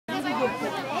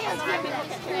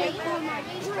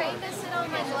He's trained to sit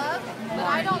on my glove, but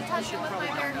I don't touch him with my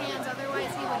bare hands,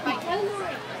 otherwise he would bite me.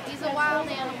 He's a wild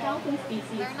animal.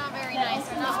 They're not very nice.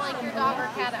 They're not like your dog or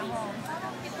cat at home.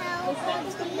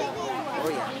 Oh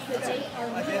yeah.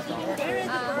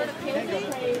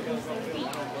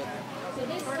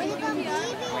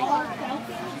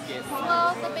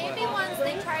 Well, the baby ones,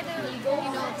 they try to,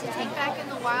 to take back in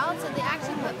the wild, so they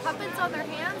actually put puppets on their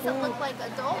hands that look like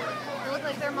adults. They look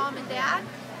like their mom and dad.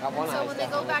 And so when they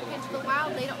go back into the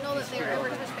wild, they don't know that they were ever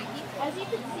touched by people. As you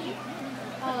can see,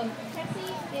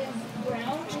 Tessie is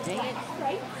brown with white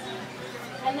stripes,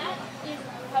 and that is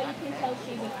how you can tell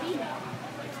she's a female.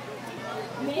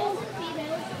 Males and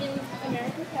females in